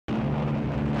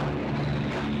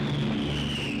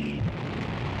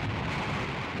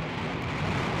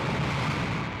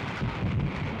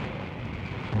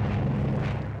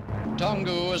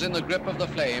Congo is in the grip of the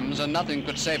flames and nothing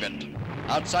could save it.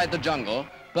 Outside the jungle,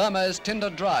 Burma is tinder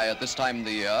dry at this time of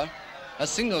the year. A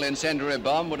single incendiary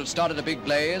bomb would have started a big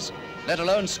blaze, let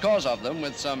alone scores of them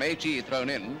with some HE thrown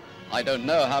in. I don't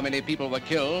know how many people were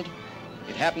killed.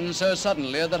 It happened so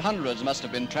suddenly that hundreds must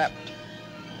have been trapped.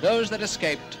 Those that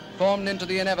escaped formed into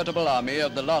the inevitable army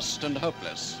of the lost and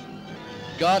hopeless.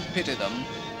 God pity them,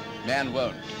 man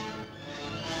won't.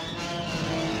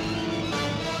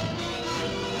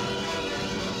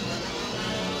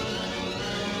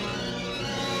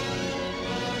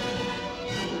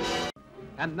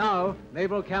 And now,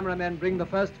 naval cameramen bring the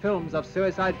first films of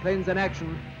suicide planes in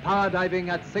action, power diving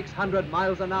at 600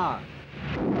 miles an hour.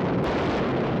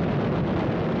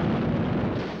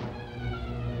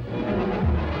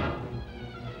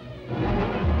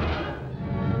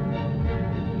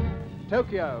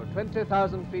 Tokyo,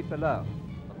 20,000 feet below.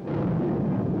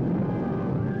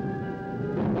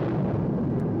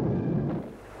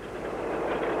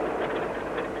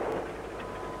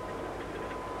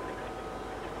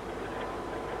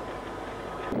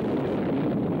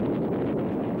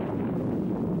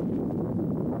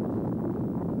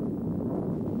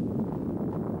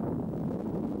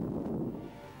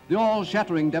 The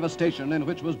all-shattering devastation in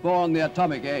which was born the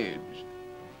atomic age.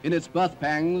 In its birth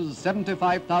pangs,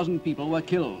 75,000 people were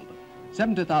killed,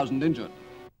 70,000 injured.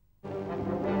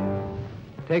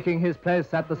 Taking his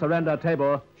place at the surrender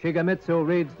table, Shigemitsu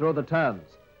reads through the terms.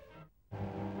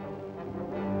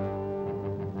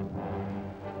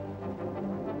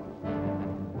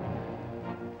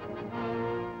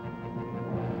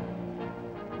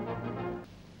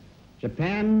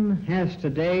 Japan has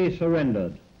today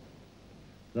surrendered.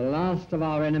 The last of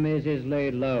our enemies is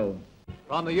laid low.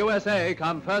 From the USA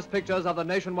come first pictures of the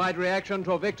nationwide reaction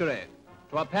to victory.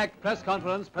 To a packed press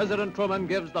conference, President Truman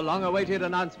gives the long-awaited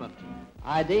announcement.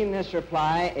 I deem this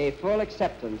reply a full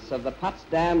acceptance of the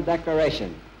Potsdam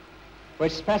Declaration,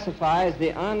 which specifies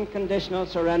the unconditional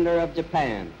surrender of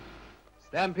Japan.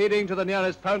 Stampeding to the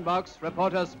nearest phone box,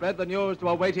 reporters spread the news to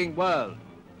a waiting world.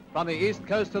 From the East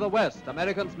Coast to the West,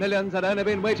 Americans' millions had only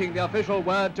been waiting the official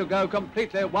word to go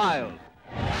completely wild.